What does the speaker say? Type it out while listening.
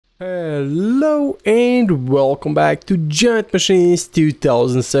Hello and welcome back to Giant Machines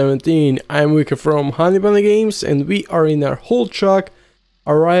 2017. I'm Wiki from Honey Bunny Games and we are in our whole truck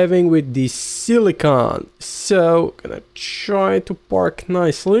arriving with the silicon. So gonna try to park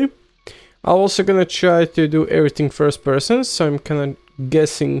nicely. I'm also gonna try to do everything first person, so I'm kinda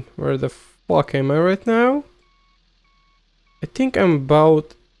guessing where the fuck am I right now. I think I'm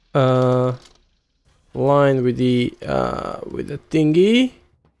about line with the thingy.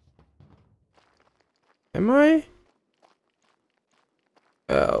 Am I?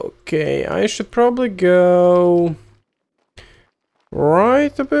 Okay, I should probably go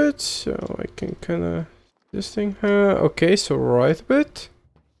right a bit, so I can kinda this thing. Okay, so right a bit.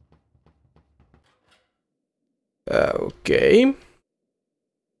 Okay.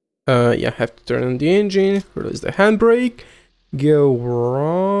 Yeah, have to turn on the engine, release the handbrake, go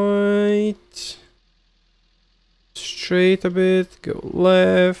right, straight a bit, go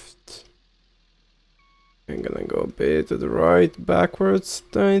left. I'm gonna go a bit to the right, backwards,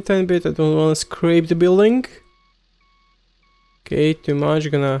 tiny bit. I don't want to scrape the building. Okay, too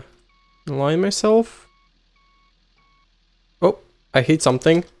much. Gonna align myself. Oh, I hit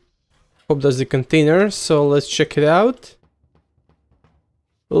something. Hope that's the container. So let's check it out.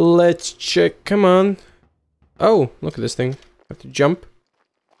 Let's check. Come on. Oh, look at this thing. Have to jump.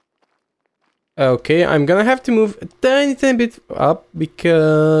 Okay, I'm gonna have to move a tiny bit up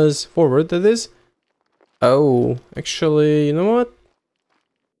because forward. That is. Oh, actually, you know what?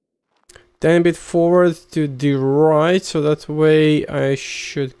 Tiny bit forward to the right, so that way I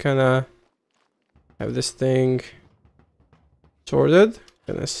should kinda have this thing sorted.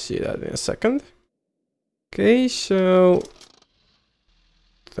 Gonna see that in a second. Okay, so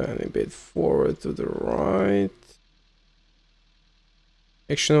tiny bit forward to the right.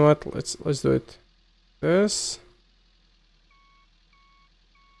 Actually, you know what? Let's do it. This.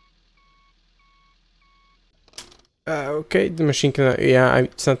 Okay, the machine can, yeah,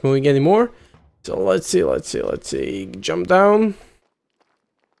 it's not moving anymore. So let's see. Jump down.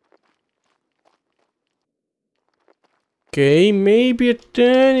 Okay, maybe a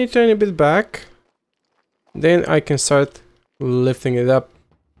tiny bit back. Then I can start lifting it up.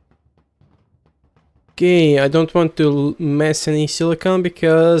 Okay, I don't want to mess any silicon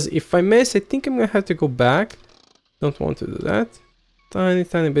because if I mess, I think I'm gonna have to go back. Don't want to do that. Tiny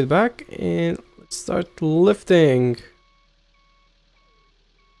bit back and start lifting.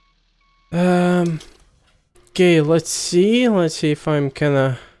 Okay, let's see if I'm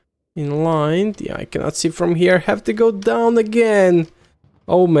kinda in line. Yeah, I cannot see from here. Have to go down again.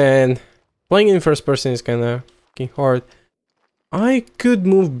 Oh man, playing in first person is kinda fucking hard. I could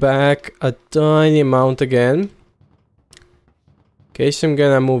move back a tiny amount again. Okay, so I'm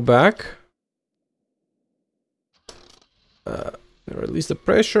gonna move back. Release the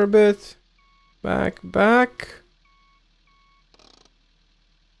pressure a bit. Back.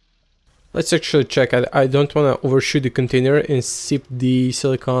 Let's actually check. I don't want to overshoot the container and sip the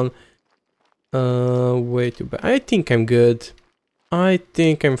silicon way too bad. I think I'm good. I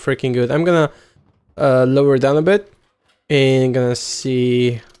think I'm freaking good. I'm gonna lower down a bit and gonna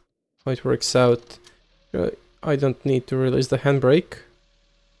see how it works out. I don't need to release the handbrake.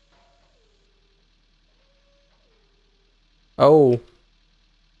 Oh.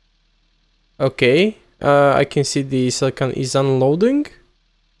 Okay, I can see the silicon is unloading.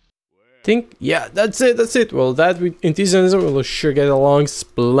 Think, yeah, that's it. Well, that with enthusiasm will sure get along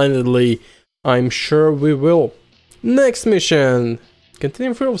splendidly. I'm sure we will. Next mission.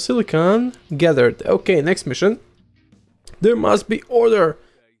 Container full of silicon gathered. Okay, next mission. There must be order.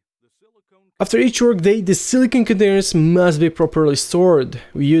 After each workday, the silicon containers must be properly stored.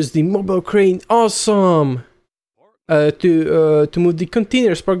 We use the mobile crane. Awesome. To move the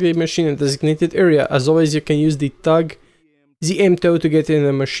containers, park the machine in a designated area. As always, you can use the M tow to get in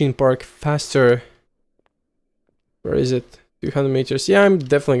the machine park faster. Where is it? 200 meters. Yeah, I'm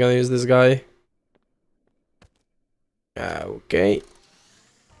definitely gonna use this guy. Okay.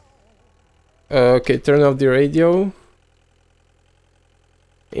 Okay, turn off the radio.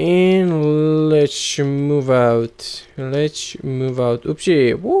 And let's move out.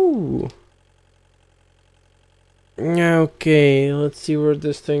 Oopsie. Woo! Okay, let's see where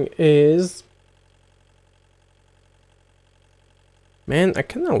this thing is. Man, I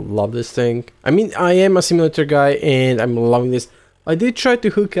kinda love this thing. I mean, I am a simulator guy and I'm loving this. I did try to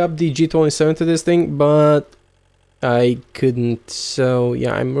hook up the G27 to this thing, but I couldn't. So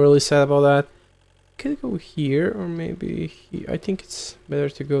yeah, I'm really sad about that. Could go here or maybe here. I think it's better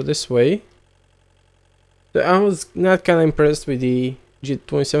to go this way. So I was not kinda impressed with the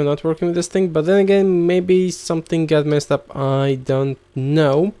G27 not working with this thing, but then again, maybe something got messed up, I don't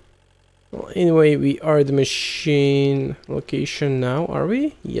know. Well, anyway, we are at the machine location now, are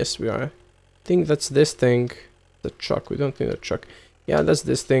we? Yes, we are. I think that's this thing. The truck, we don't need a truck. Yeah, that's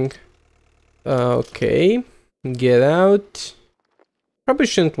this thing. Okay, get out. Probably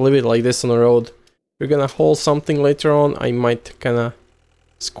shouldn't leave it like this on the road. We're gonna haul something later on. I might kinda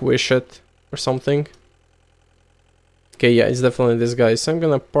squish it or something. Okay, yeah, it's definitely this guy. So I'm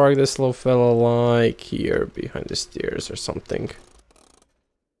gonna park this little fella like here behind the stairs or something.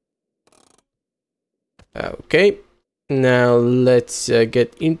 Okay, now let's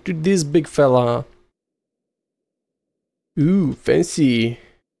get into this big fella. Ooh, fancy.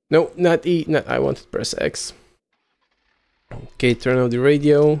 No, not E, not I wanted to press X. Okay, turn off the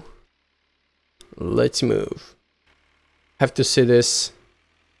radio. Let's move. Have to see this.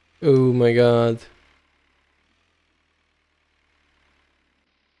 Oh my god.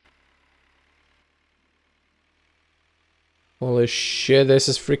 Holy shit, this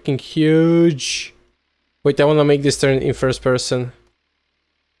is freaking huge. Wait, I wanna make this turn in first person.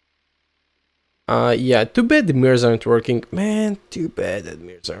 Yeah, too bad the mirrors aren't working. Man, too bad that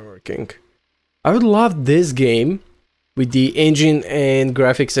mirrors aren't working. I would love this game with the engine and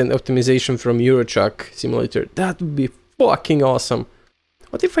graphics and optimization from Euro Truck Simulator. That would be fucking awesome.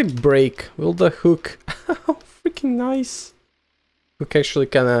 What if I break? Will the hook... Oh, freaking nice. Hook actually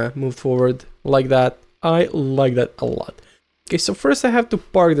kinda move forward like that. I like that a lot. Okay, so first I have to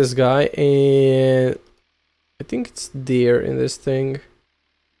park this guy and... I think it's there in this thing.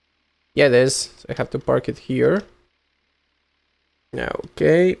 Yeah, it is. So I have to park it here.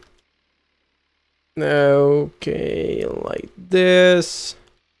 Okay. Okay, like this.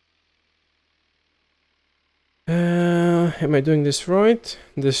 Am I doing this right?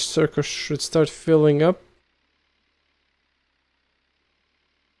 This circle should start filling up.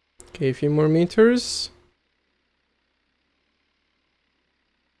 Okay, a few more meters.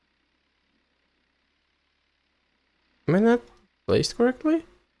 Am I not placed correctly?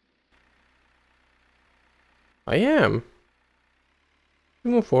 I am.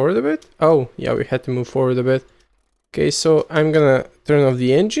 Move forward a bit? Oh, yeah, we had to move forward a bit. Okay, so I'm gonna turn off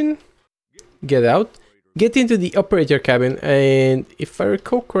the engine, get out, get into the operator cabin, and if I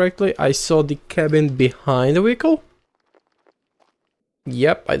recall correctly, I saw the cabin behind the vehicle.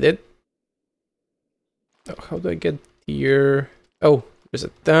 Yep, I did. Oh, how do I get here? Oh, there's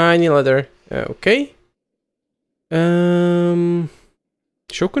a tiny ladder. Okay.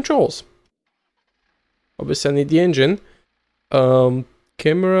 Show controls. Obviously, I need the engine.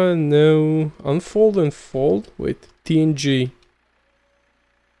 Camera, no. Unfold and fold. Wait, TNG.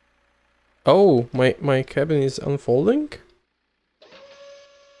 Oh, my cabin is unfolding?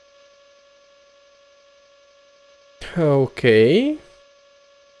 Okay.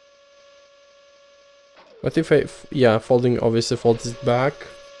 What if yeah, folding obviously folds it back.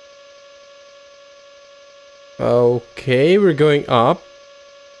 Okay, we're going up.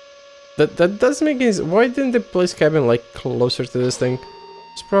 That does make sense. Why didn't they place cabin like closer to this thing?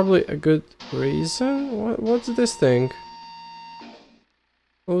 It's probably a good reason. What's this thing?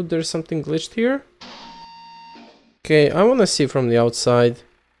 Oh, there's something glitched here. Okay, I wanna see from the outside.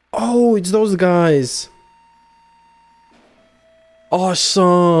 Oh, it's those guys.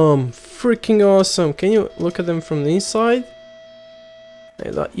 Awesome! Freaking awesome! Can you look at them from the inside? I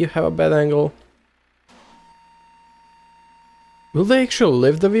thought you have a bad angle. Will they actually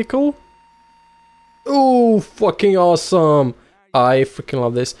lift the vehicle? Oh, fucking awesome! I freaking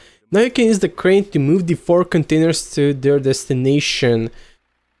love this. Now you can use the crane to move the 4 containers to their destination.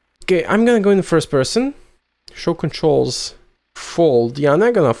 Okay, I'm gonna go in the first person. Show controls. Fold. Yeah, I'm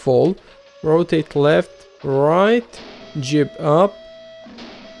not gonna fold. Rotate left, right, jib up,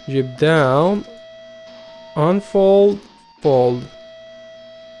 jib down, unfold, fold.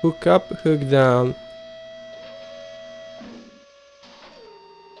 Hook up, hook down.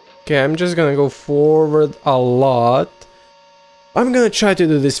 Okay, I'm just gonna go forward a lot. I'm gonna try to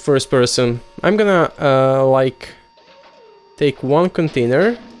do this first person. I'm gonna, like, take 1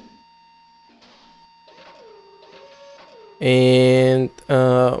 container. And,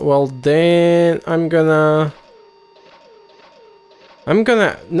 well then, I'm gonna,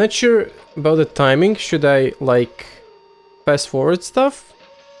 not sure about the timing. Should I, like, fast forward stuff?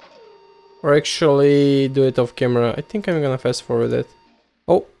 Or actually do it off camera? I think I'm gonna fast forward it.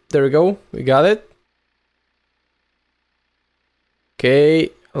 Oh, there we go. We got it. Okay,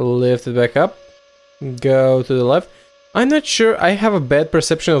 lift it back up. Go to the left. I'm not sure. I have a bad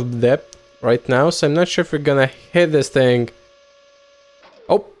perception of depth right now, so I'm not sure if we're gonna hit this thing.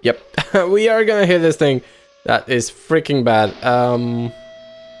 Oh, yep. We are gonna hit this thing. That is freaking bad.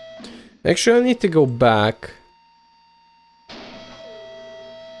 Actually, I need to go back.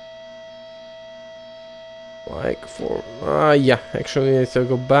 Like for yeah, actually I need to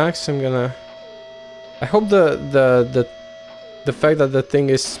go back, so I'm gonna, I hope the fact that the thing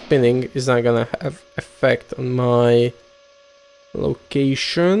is spinning is not gonna have effect on my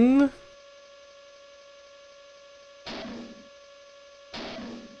location.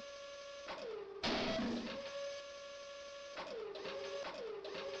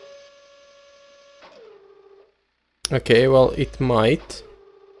 Okay, well, it might.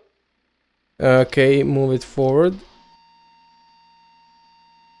 Okay, move it forward.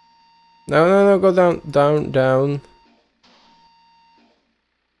 No, no, no, go down, down, down.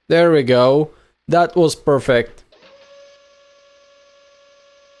 There we go. That was perfect.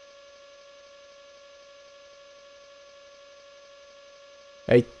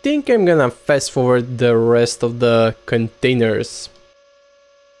 I think I'm gonna fast forward the rest of the containers.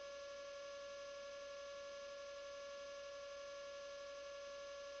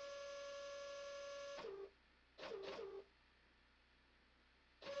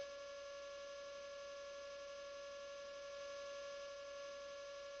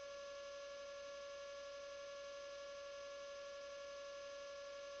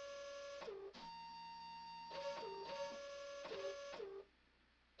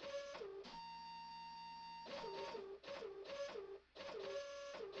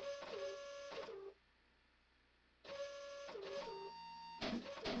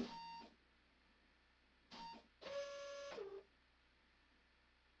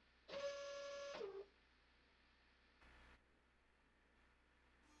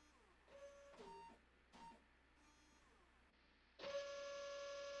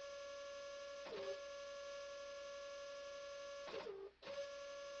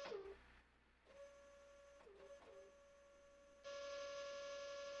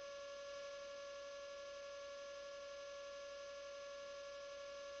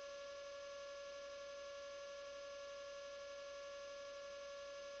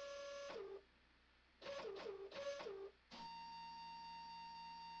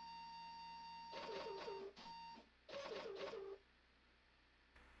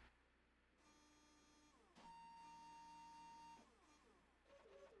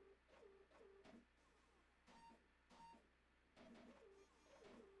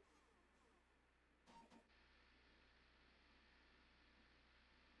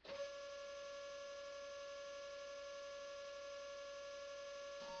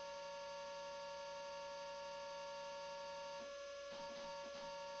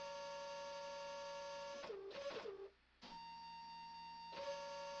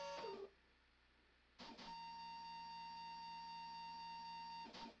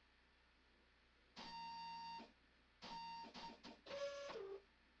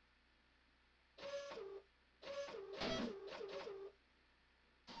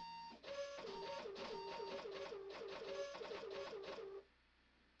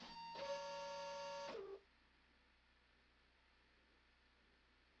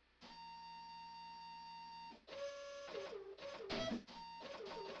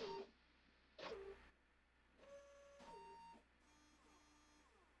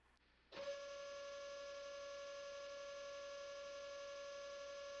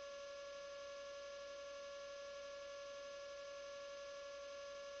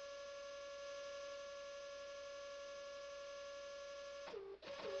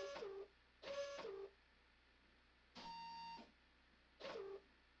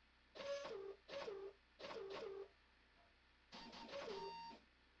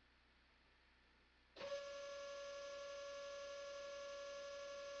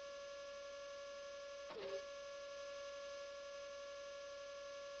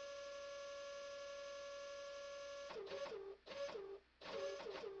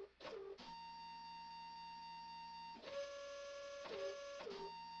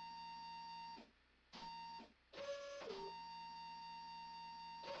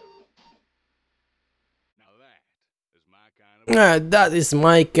 That is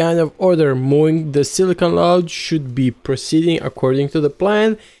my kind of order. Moving the silicon load should be proceeding according to the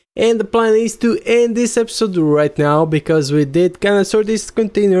plan. And the plan is to end this episode right now, because we did kind of sort these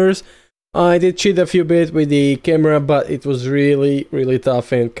containers. I did cheat a few bit with the camera, but it was really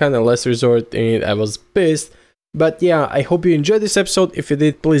tough and kind of last resort, and I was pissed. But yeah, I hope you enjoyed this episode. If you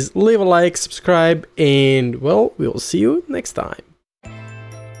did, please leave a like, subscribe, and well, we will see you next time.